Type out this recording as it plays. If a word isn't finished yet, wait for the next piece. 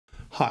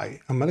Hi,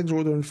 I'm Alex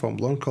Jordan from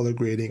Learn Color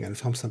Grading and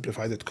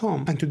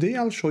FilmSimplify.com, and today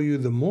I'll show you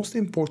the most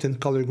important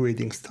color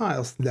grading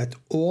styles that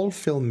all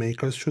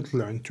filmmakers should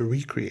learn to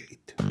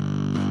recreate.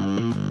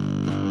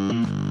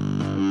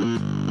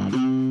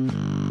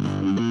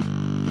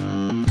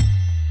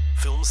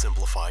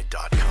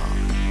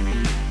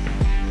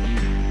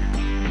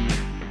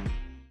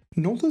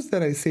 Notice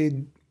that I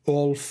said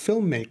all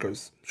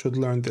filmmakers should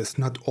learn this,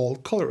 not all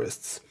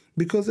colorists.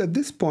 Because at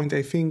this point,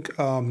 I think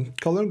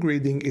color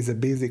grading is a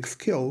basic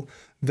skill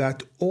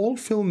that all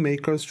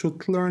filmmakers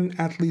should learn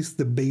at least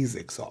the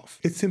basics of.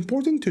 It's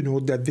important to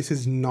note that this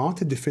is not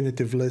a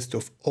definitive list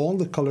of all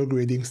the color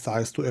grading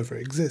styles to ever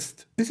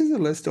exist. This is a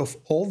list of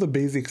all the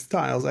basic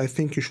styles I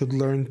think you should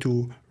learn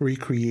to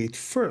recreate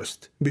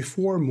first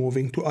before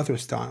moving to other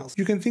styles.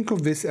 You can think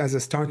of this as a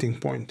starting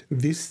point.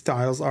 These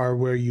styles are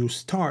where you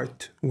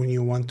start when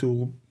you want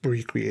to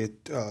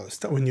recreate,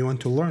 when you want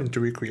to learn to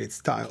recreate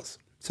styles.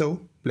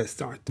 So let's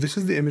start. This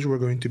is the image we're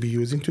going to be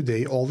using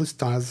today. All the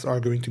styles are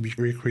going to be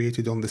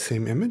recreated on the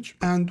same image.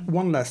 And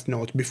one last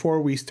note,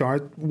 before we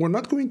start, we're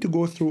not going to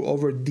go through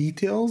over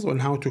details on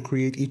how to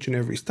create each and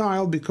every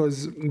style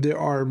because there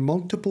are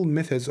multiple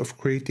methods of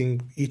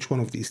creating each one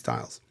of these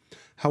styles.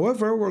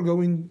 However, we're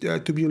going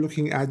to be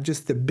looking at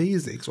just the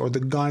basics or the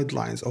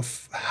guidelines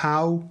of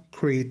how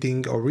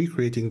creating or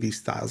recreating these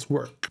styles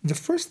work. The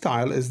first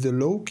style is the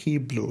low-key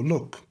blue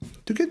look.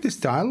 To get this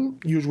style,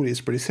 usually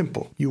it's pretty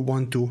simple. You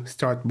want to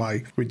start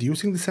by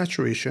reducing the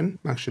saturation,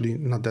 actually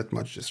not that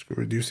much, just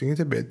reducing it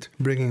a bit,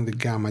 bringing the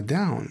gamma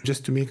down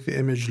just to make the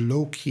image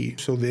low-key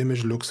so the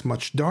image looks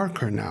much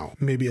darker now,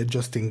 maybe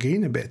adjusting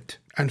gain a bit.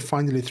 And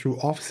finally through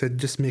offset,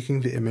 just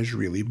making the image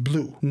really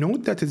blue.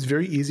 Note that it's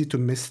very easy to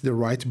miss the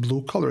right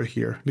blue color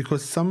here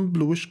because some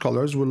bluish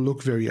colors will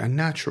look very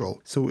unnatural.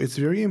 So it's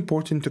very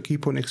important to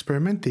keep on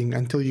experimenting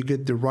until you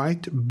get the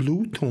right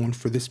blue tone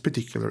for this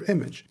particular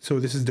image. So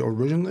this is the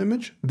original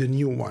image, the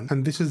new one,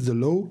 and this is the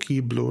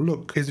low-key blue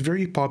look. It's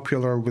very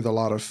popular with a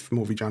lot of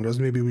movie genres.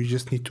 Maybe we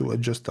just need to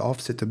adjust the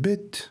offset a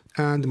bit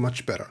and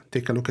much better.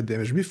 Take a look at the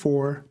image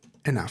before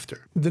and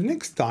after. The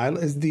next style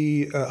is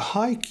the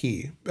high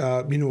key,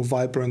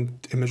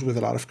 vibrant image with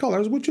a lot of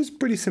colors, which is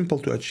pretty simple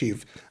to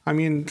achieve. I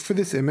mean, for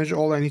this image,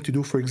 all I need to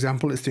do, for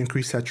example, is to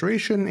increase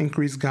saturation,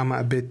 increase gamma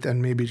a bit,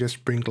 and maybe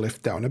just bring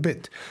lift down a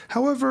bit.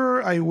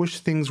 However, I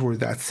wish things were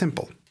that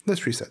simple.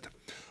 Let's reset.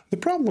 The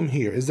problem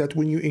here is that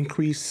when you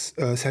increase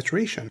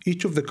saturation,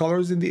 each of the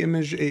colors in the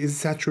image is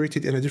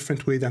saturated in a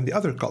different way than the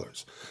other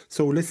colors.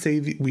 So let's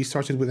say we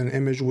started with an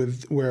image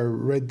where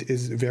red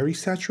is very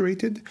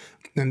saturated,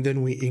 and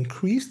then we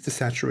increased the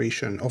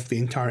saturation of the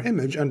entire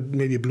image, and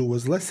maybe blue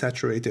was less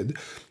saturated.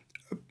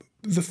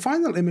 The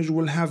final image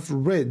will have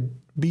red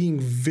being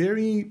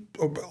very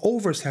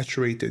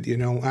oversaturated,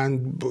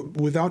 and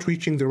without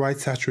reaching the right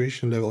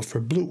saturation level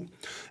for blue.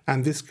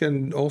 And this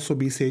can also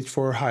be said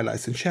for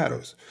highlights and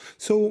shadows.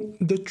 So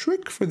the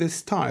trick for this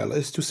style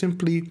is to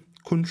simply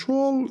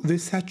control the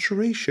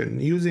saturation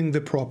using the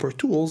proper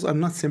tools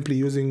and not simply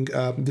using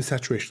the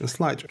saturation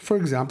slider. For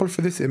example,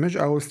 for this image,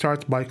 I will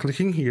start by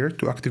clicking here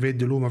to activate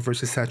the Luma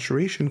versus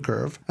saturation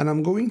curve, and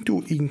I'm going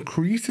to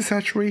increase the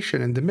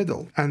saturation in the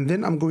middle, and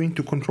then I'm going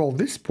to control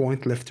this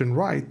point left and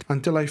right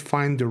until I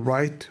find the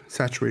right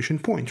saturation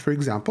point. For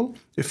example,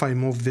 if I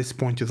move this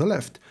point to the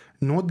left,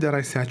 note that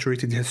I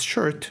saturated his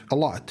shirt a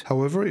lot.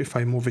 However, if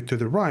I move it to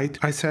the right,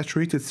 I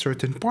saturated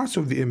certain parts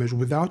of the image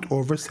without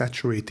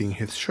oversaturating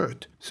his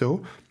shirt.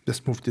 So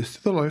let's move this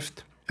to the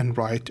left and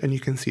right, and you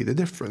can see the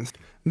difference.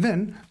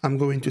 Then I'm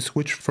going to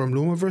switch from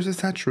Luma versus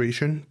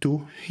saturation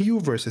to hue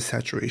versus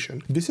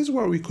saturation. This is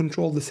where we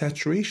control the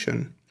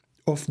saturation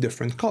of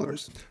different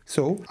colors.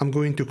 So I'm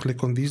going to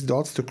click on these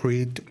dots to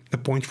create a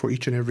point for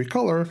each and every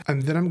color,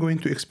 and then I'm going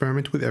to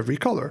experiment with every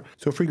color.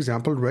 So for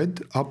example,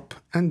 red up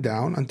and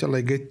down until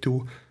I get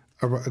to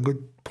a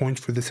good point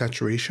for the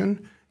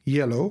saturation.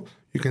 Yellow,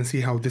 you can see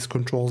how this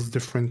controls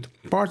different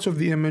parts of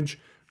the image.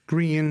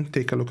 Green,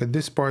 take a look at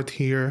this part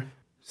here.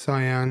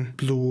 Cyan,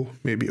 blue,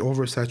 maybe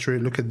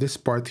oversaturated. Look at this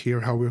part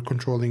here, how we're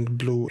controlling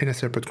blue in a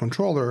separate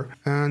controller.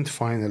 And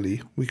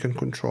finally, we can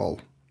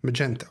control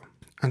magenta.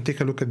 And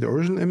take a look at the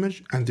original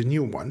image and the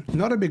new one.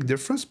 Not a big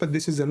difference, but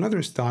this is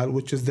another style,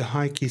 which is the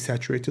high key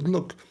saturated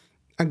look.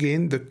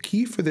 Again, the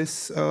key for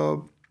this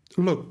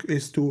look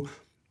is to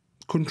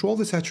control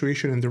the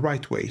saturation in the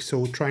right way.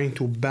 So trying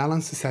to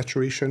balance the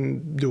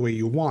saturation the way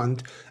you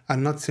want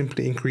and not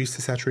simply increase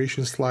the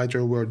saturation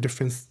slider where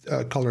different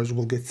colors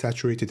will get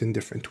saturated in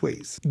different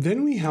ways.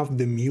 Then we have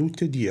the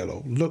muted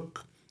yellow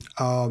look.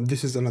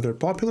 This is another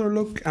popular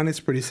look, and it's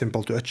pretty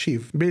simple to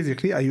achieve.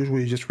 Basically, I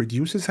usually just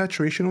reduce the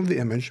saturation of the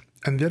image,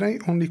 and then I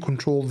only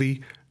control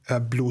the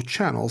blue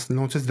channels.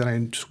 Notice that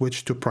I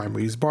switch to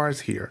primaries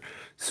bars here.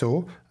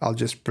 So I'll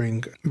just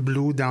bring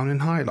blue down in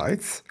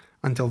highlights.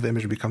 until the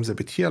image becomes a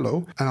bit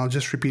yellow. And I'll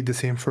just repeat the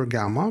same for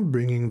gamma,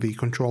 bringing the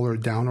controller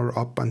down or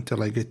up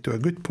until I get to a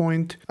good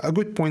point. A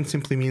good point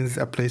simply means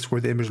a place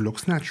where the image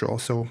looks natural.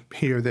 So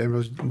here the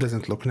image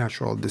doesn't look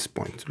natural at this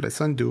point. So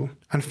let's undo.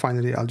 And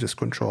finally, I'll just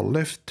control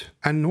lift.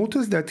 And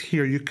notice that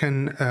here you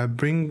can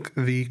bring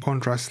the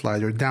contrast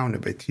slider down a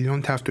bit. You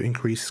don't have to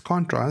increase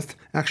contrast.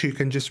 Actually, you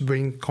can just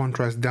bring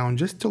contrast down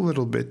just a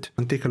little bit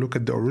and take a look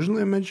at the original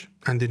image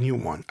and the new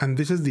one. And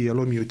this is the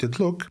yellow muted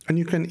look. And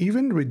you can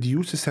even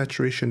reduce the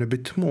saturation a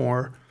bit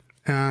more.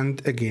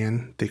 And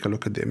again, take a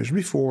look at the image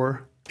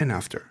before and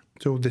after.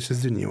 So this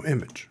is the new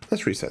image.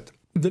 Let's reset.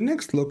 The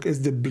next look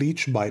is the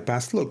bleach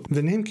bypass look.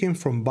 The name came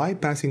from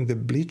bypassing the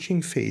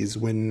bleaching phase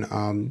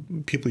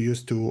when people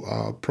used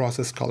to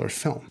process color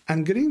film.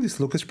 And getting this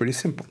look is pretty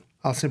simple.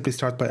 I'll simply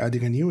start by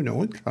adding a new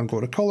node. I'll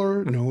go to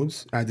color,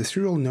 nodes, add a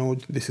serial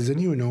node. This is a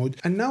new node.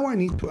 And now I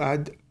need to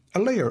add a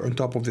layer on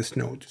top of this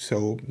node.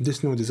 So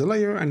this node is a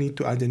layer. I need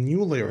to add a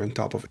new layer on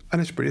top of it. And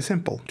it's pretty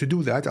simple. To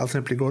do that, I'll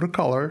simply go to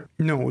color,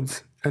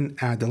 nodes, and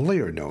add a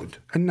layer node.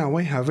 And now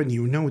I have a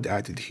new node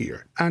added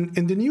here. And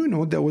in the new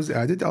node that was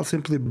added, I'll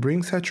simply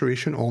bring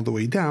saturation all the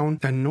way down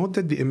and note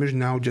that the image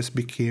now just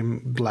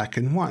became black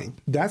and white.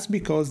 That's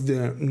because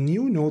the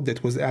new node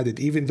that was added,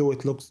 even though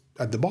it looks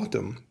at the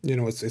bottom,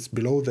 it's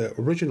below the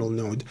original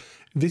node,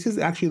 this is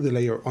actually the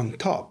layer on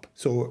top.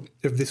 So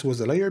if this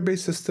was a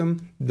layer-based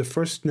system, the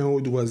first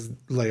node was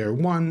layer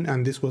 1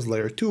 and this was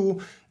layer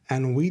 2,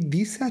 and we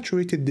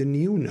desaturated the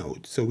new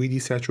node. So we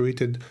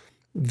desaturated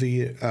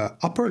the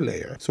upper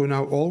layer. So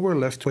now all we're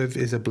left with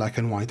is a black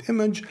and white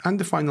image. And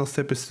the final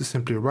step is to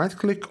simply right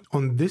click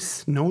on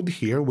this node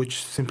here,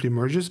 which simply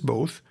merges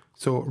both.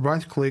 So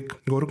right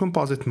click, go to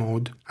composite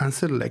mode and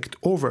select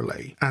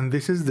overlay. And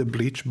this is the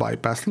bleach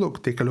bypass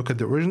look. Take a look at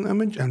the original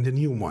image and the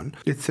new one.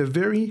 It's a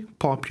very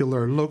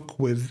popular look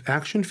with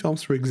action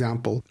films, for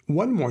example.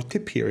 One more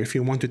tip here if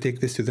you want to take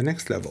this to the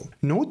next level.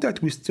 Note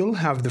that we still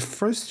have the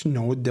first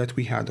node that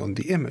we had on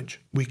the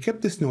image. We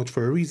kept this node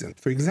for a reason.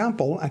 For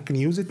example, I can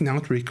use it now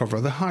to recover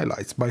the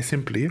highlights by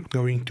simply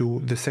going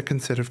to the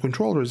second set of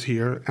controllers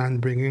here and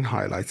bringing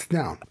highlights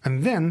down.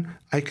 And then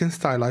I can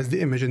stylize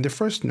the image in the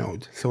first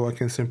node. So I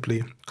can simply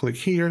click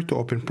here to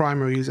open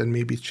primaries and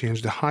maybe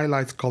change the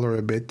highlights color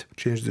a bit,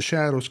 change the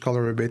shadows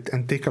color a bit,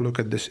 and take a look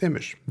at this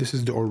image. This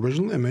is the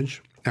original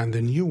image and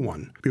the new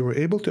one. We were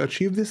able to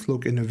achieve this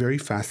look in a very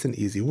fast and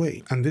easy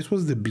way. And this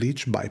was the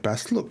bleach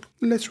bypass look.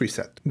 Let's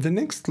reset. The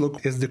next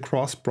look is the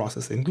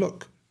cross-processing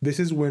look. This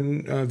is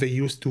when they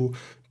used to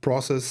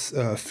process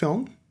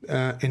film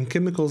in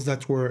chemicals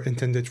that were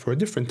intended for a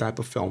different type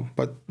of film,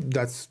 but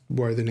that's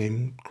where the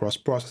name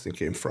cross-processing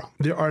came from.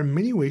 There are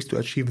many ways to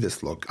achieve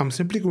this look. I'm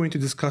simply going to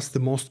discuss the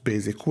most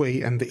basic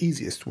way and the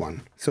easiest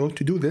one. So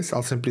to do this,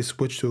 I'll simply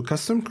switch to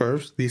custom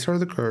curves. These are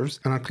the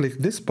curves, and I'll click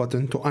this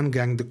button to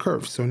ungang the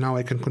curves. So now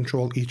I can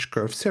control each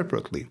curve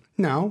separately.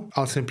 Now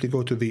I'll simply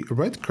go to the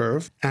red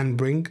curve and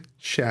bring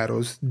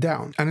shadows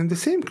down. And in the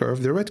same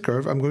curve, the red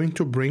curve, I'm going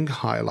to bring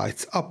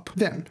highlights up.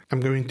 Then I'm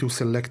going to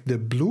select the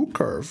blue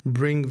curve,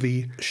 bring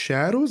the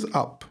shadows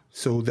up,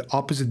 so the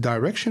opposite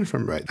direction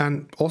from red,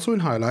 and also in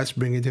highlights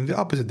bring it in the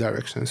opposite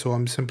direction. So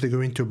I'm simply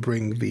going to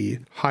bring the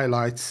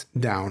highlights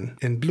down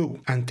in blue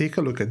and take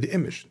a look at the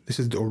image. This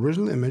is the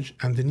original image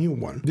and the new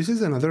one. This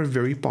is another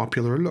very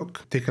popular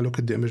look. Take a look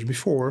at the image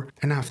before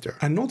and after,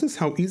 and notice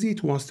how easy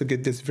it was to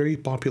get this very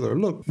popular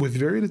look with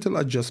very little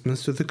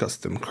adjustments to the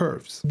custom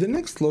curves. The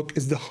next look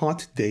is the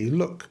hot day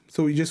look.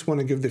 So we just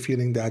want to give the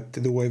feeling that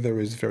the weather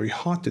is very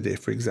hot today,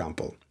 for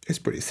example. It's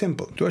pretty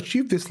simple. To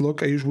achieve this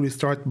look, I usually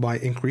start by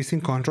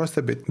increasing contrast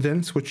a bit,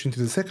 then switching to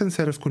the second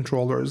set of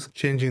controllers,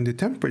 changing the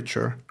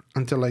temperature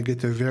until I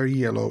get a very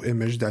yellow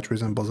image that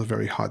resembles a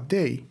very hot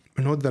day.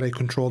 Note that I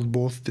controlled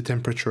both the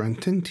temperature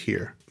and tint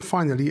here.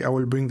 Finally, I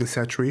will bring the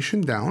saturation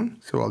down.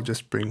 So I'll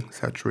just bring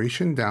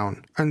saturation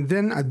down. And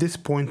then at this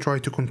point, try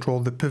to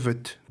control the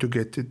pivot to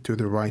get it to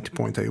the right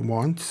point I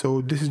want.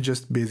 So this is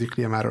just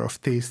basically a matter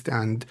of taste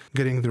and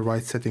getting the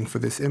right setting for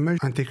this image.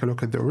 And take a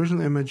look at the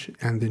original image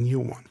and the new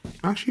one.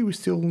 Actually, we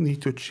still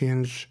need to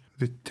change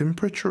the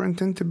temperature and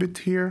tint a bit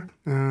here.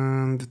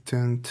 And the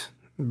tint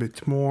a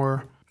bit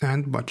more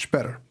and much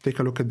better. Take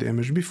a look at the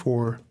image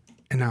before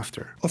and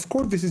after. Of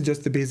course, this is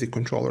just the basic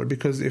controller,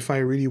 because if I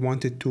really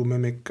wanted to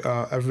mimic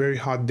a very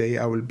hot day,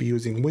 I will be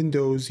using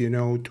windows,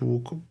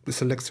 to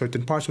select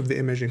certain parts of the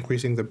image,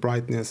 increasing the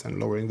brightness and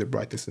lowering the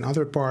brightness in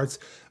other parts.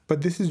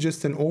 But this is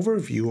just an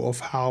overview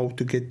of how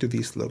to get to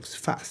these looks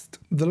fast.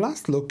 The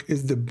last look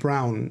is the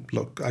brown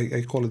look.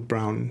 I call it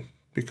brown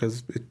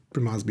because it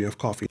reminds me of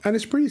coffee. And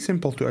it's pretty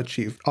simple to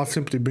achieve. I'll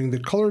simply bring the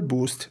color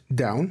boost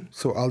down.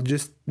 So I'll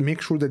just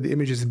make sure that the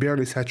image is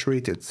barely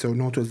saturated. So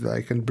notice that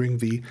I can bring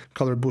the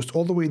color boost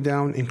all the way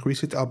down,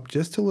 increase it up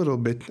just a little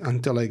bit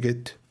until I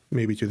get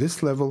maybe to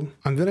this level.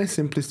 And then I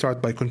simply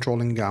start by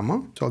controlling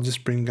gamma. So I'll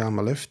just bring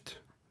gamma left,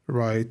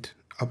 right,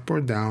 up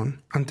or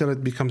down until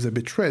it becomes a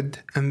bit red.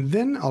 And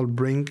then I'll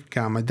bring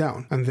gamma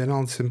down. And then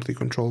I'll simply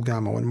control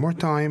gamma one more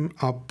time,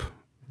 up,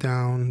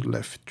 down,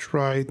 left,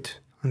 right,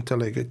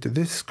 until I get to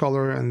this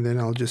color, and then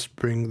I'll just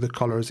bring the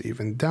colors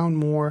even down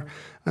more.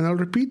 And I'll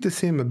repeat the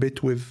same a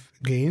bit with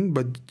gain,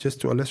 but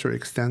just to a lesser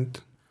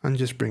extent, and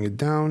just bring it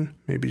down,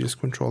 maybe just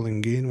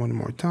controlling gain one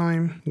more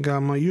time.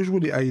 Gamma,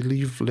 usually I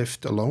leave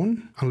left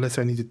alone, unless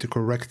I needed to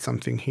correct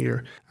something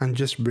here, and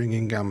just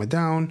bringing gamma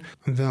down.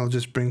 And then I'll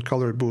just bring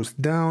color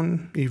boost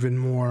down even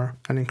more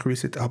and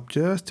increase it up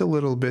just a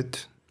little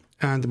bit,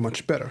 and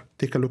much better.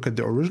 Take a look at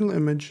the original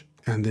image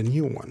and the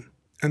new one.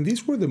 And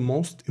these were the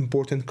most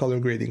important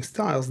color grading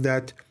styles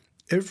that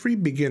every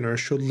beginner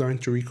should learn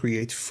to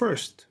recreate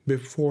first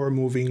before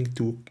moving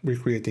to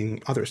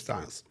recreating other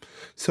styles.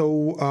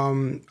 So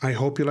I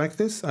hope you like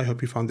this. I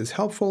hope you found this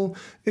helpful.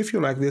 If you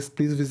like this,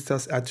 please visit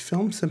us at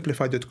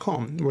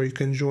filmsimplified.com, where you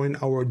can join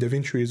our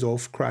DaVinci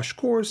Resolve crash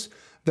course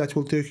that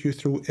will take you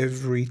through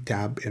every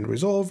tab in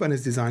Resolve and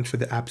is designed for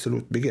the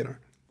absolute beginner.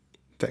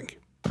 Thank you.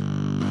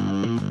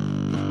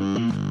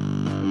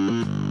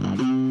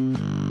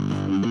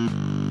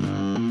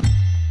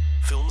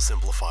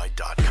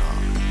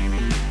 Filmsimplified.com